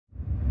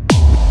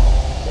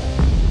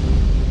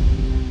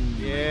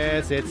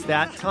goodness, it's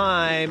that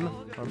time,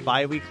 our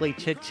bi-weekly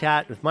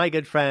chit-chat with my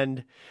good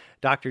friend,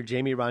 Dr.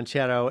 Jaimie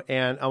Ronchetto.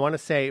 And I want to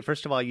say,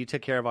 first of all, you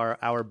took care of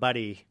our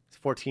buddy,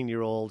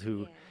 14-year-old,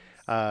 who,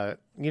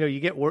 you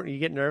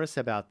get nervous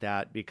about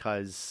that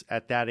because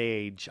at that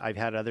age, I've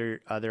had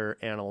other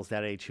animals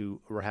that age who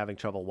were having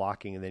trouble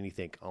walking, and then you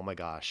think, oh my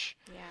gosh.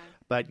 Yeah.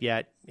 But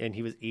yet, and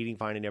he was eating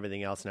fine and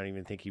everything else, and I don't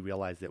even think he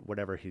realized that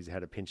whatever, he's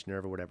had a pinched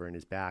nerve or whatever in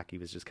his back, he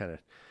was just kind of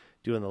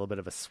doing a little bit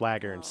of a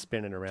swagger and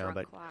spinning around.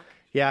 But walk.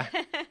 Yeah.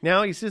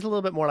 Now he's just a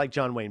little bit more like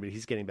John Wayne, but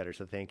he's getting better.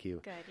 So thank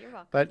you. Good. You're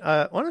welcome. But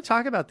I want to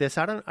talk about this.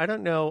 I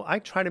don't know. I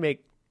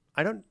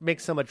don't make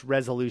so much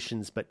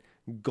resolutions, but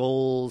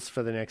goals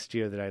for the next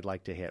year that I'd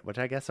like to hit, which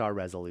I guess are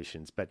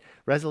resolutions. But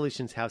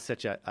resolutions have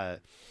such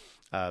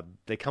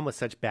they come with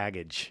such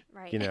baggage,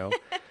 right. you know.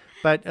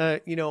 But,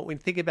 when you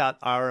think about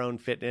our own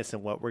fitness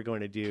and what we're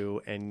going to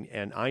do,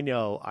 and I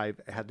know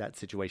I've had that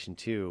situation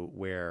too,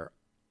 where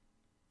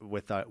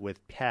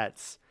with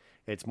pets,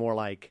 it's more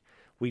like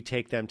we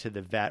take them to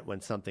the vet when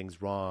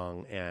something's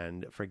wrong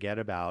and forget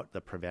about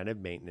the preventive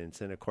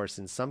maintenance. And of course,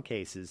 in some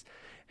cases,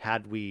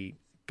 had we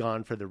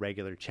gone for the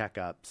regular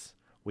checkups,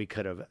 we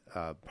could have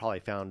probably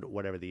found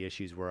whatever the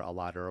issues were a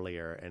lot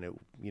earlier. And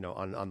it,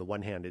 on the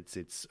one hand,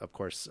 it's of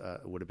course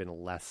would have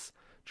been less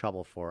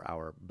trouble for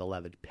our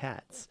beloved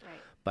pets. Right.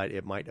 But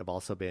it might have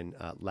also been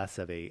less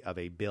of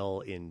a bill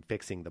in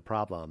fixing the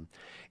problem.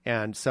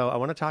 And so I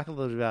want to talk a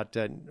little bit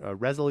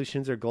about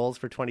resolutions or goals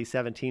for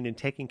 2017 and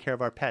taking care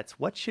of our pets.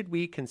 What should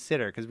we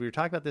consider? Because we were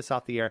talking about this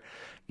off the air,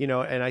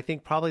 and I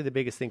think probably the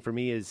biggest thing for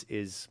me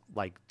is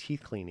like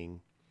teeth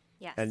cleaning.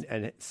 Yes.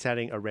 And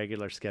setting a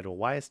regular schedule.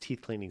 Why is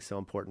teeth cleaning so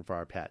important for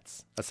our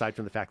pets, aside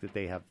from the fact that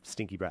they have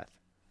stinky breath?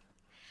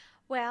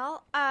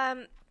 Well,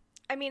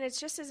 it's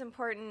just as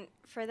important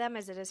for them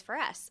as it is for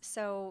us.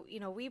 So,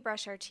 we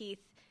brush our teeth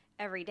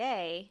every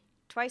day,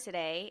 twice a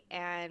day,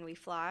 and we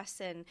floss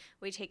and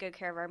we take good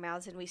care of our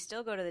mouths, and we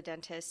still go to the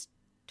dentist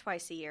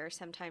twice a year,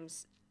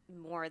 sometimes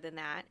more than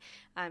that,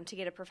 to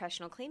get a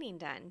professional cleaning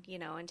done,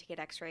 and to get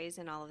x-rays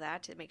and all of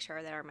that to make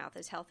sure that our mouth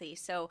is healthy.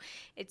 So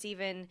it's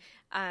even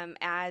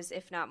as,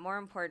 if not more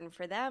important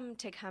for them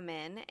to come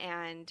in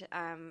and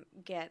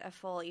get a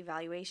full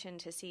evaluation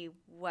to see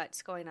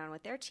what's going on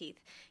with their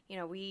teeth.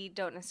 We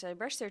don't necessarily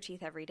brush their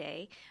teeth every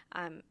day.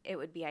 It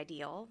would be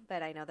ideal,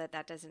 but I know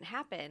that doesn't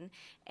happen.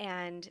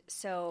 And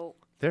so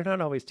they're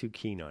not always too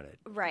keen on it.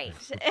 Right.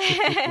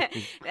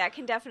 That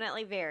can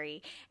definitely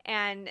vary.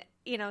 And,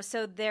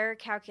 so their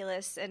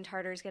calculus and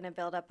tartar is going to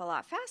build up a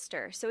lot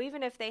faster. So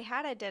even if they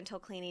had a dental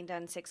cleaning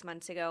done 6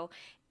 months ago,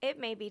 it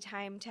may be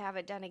time to have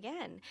it done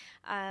again.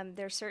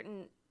 There's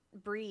certain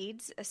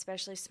breeds,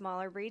 especially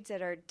smaller breeds,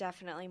 that are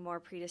definitely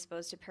more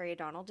predisposed to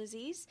periodontal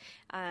disease,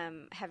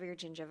 heavier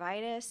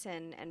gingivitis,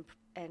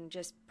 and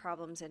just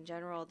problems in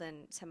general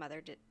than some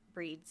other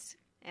breeds.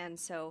 And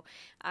so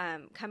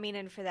coming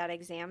in for that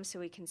exam so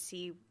we can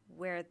see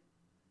where,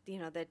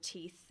 the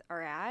teeth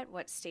are at,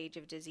 what stage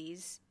of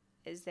disease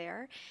is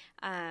there,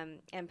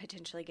 and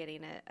potentially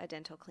getting a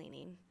dental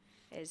cleaning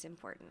is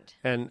important.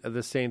 And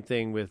the same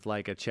thing with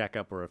like a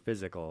checkup or a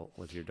physical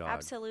with your dog.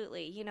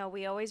 Absolutely.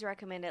 We always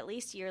recommend at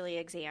least yearly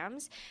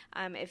exams.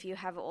 If you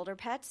have older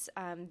pets,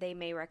 they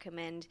may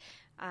recommend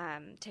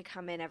to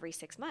come in every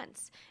 6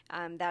 months.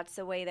 That's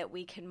the way that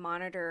we can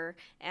monitor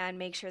and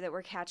make sure that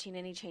we're catching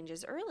any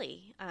changes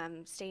early.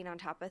 Staying on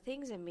top of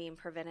things and being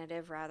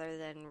preventative rather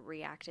than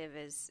reactive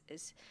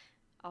is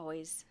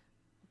always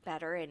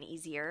better and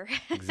easier.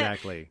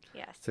 Exactly.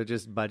 Yes. So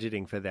just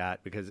budgeting for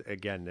that, because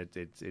again,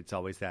 it's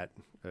always that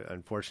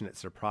unfortunate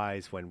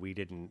surprise when we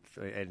didn't,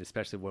 and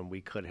especially when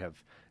we could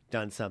have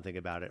done something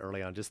about it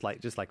early on, just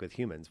like with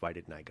humans. Why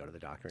didn't I go to the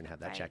doctor and have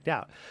that checked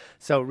out?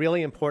 So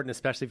really important,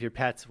 especially if your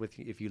pets,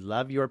 if you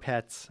love your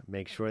pets,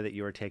 make sure that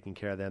you are taking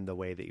care of them the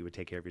way that you would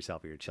take care of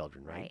yourself or your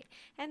children, right? Right.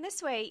 And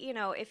this way,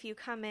 if you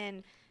come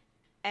in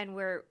and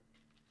we're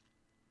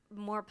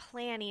more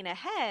planning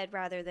ahead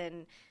rather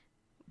than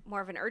more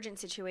of an urgent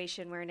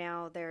situation where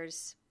now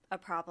there's a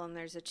problem,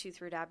 there's a tooth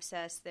root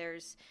abscess,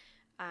 there's,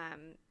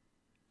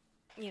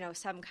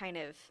 some kind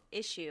of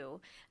issue,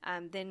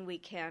 then we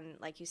can,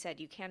 like you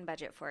said, you can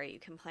budget for it, you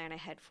can plan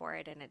ahead for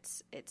it, and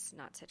it's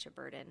not such a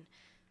burden.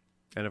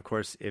 And of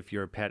course, if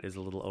your pet is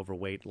a little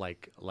overweight,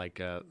 like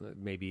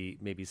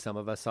maybe some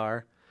of us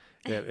are,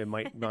 it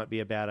might not be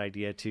a bad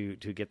idea to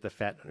get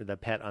the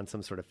pet on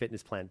some sort of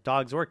fitness plan.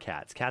 Dogs or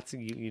cats. Cats,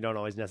 you don't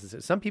always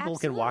necessarily. Some people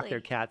can walk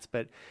their cats,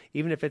 but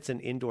even if it's an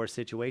indoor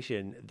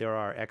situation, there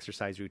are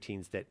exercise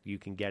routines that you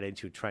can get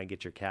into to try and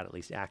get your cat at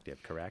least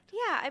active, correct?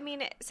 Yeah,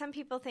 some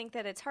people think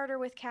that it's harder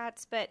with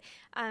cats, but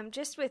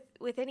just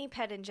with any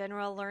pet in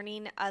general,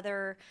 learning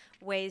other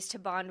ways to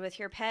bond with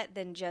your pet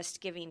than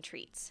just giving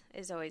treats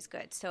is always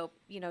good. So,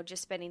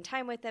 just spending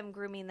time with them,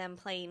 grooming them,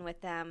 playing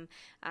with them,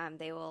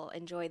 they will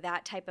enjoy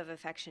that type of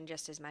affection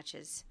just as much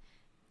as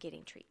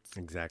getting treats.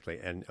 Exactly.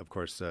 And of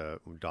course,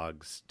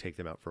 dogs, take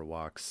them out for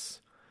walks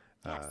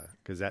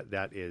Because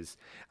that is,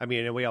 I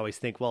mean, and we always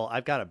think, well,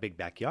 I've got a big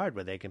backyard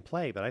where they can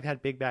play, but I've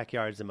had big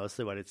backyards, and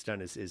mostly what it's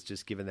done is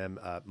just given them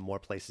more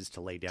places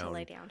to lay down,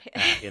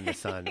 in the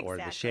sun or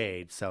the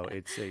shade. So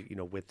it's,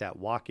 with that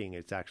walking,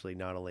 it's actually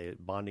not only a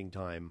bonding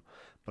time,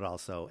 but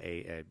also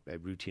a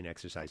routine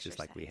exercise, just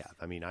like we have.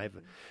 I mean,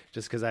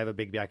 just because I have a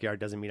big backyard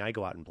doesn't mean I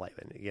go out and play.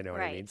 You know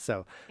what I mean?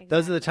 So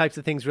those are the types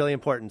of things really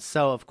important.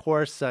 So, of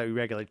course,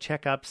 regular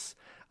checkups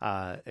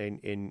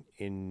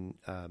in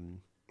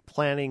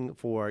planning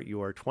for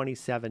your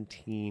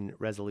 2017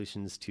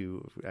 resolutions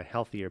to a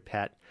healthier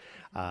pet,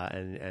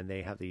 and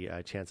they have the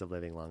chance of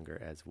living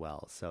longer as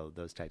well. So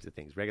those types of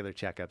things, regular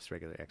checkups,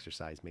 regular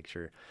exercise, make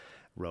sure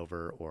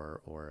Rover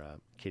or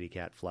kitty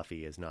cat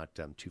Fluffy is not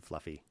too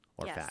fluffy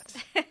or fat.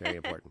 Very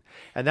important.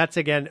 And that's,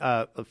 again,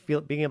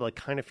 being able to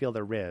kind of feel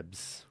the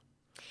ribs.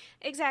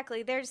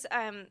 Exactly. There's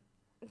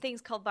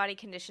things called body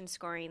condition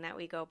scoring that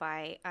we go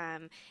by.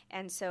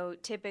 And so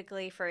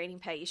typically for any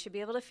pet, you should be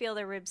able to feel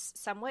their ribs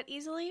somewhat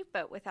easily,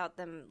 but without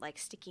them like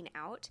sticking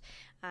out.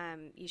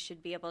 You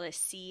should be able to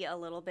see a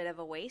little bit of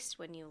a waist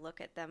when you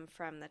look at them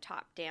from the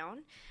top down.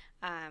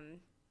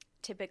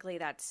 Typically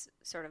that's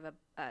sort of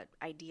a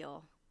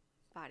ideal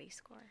body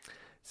score.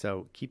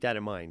 So keep that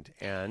in mind.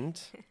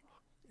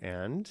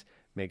 And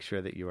make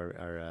sure that you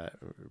are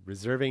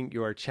reserving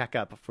your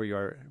checkup for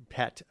your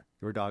pet,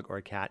 your dog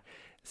or cat.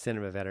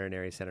 Cinema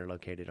Veterinary Center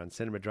located on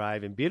Cinema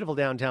Drive in beautiful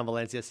downtown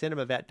Valencia,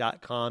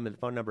 cinemavet.com, and the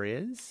phone number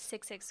is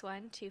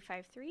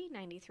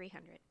 661-253-9300.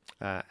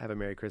 Have a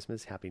Merry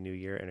Christmas, Happy New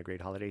Year, and a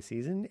great holiday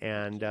season,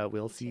 and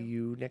we'll see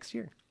you next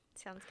year.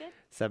 Sounds good.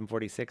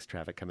 746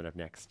 traffic coming up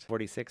next.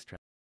 46 traffic.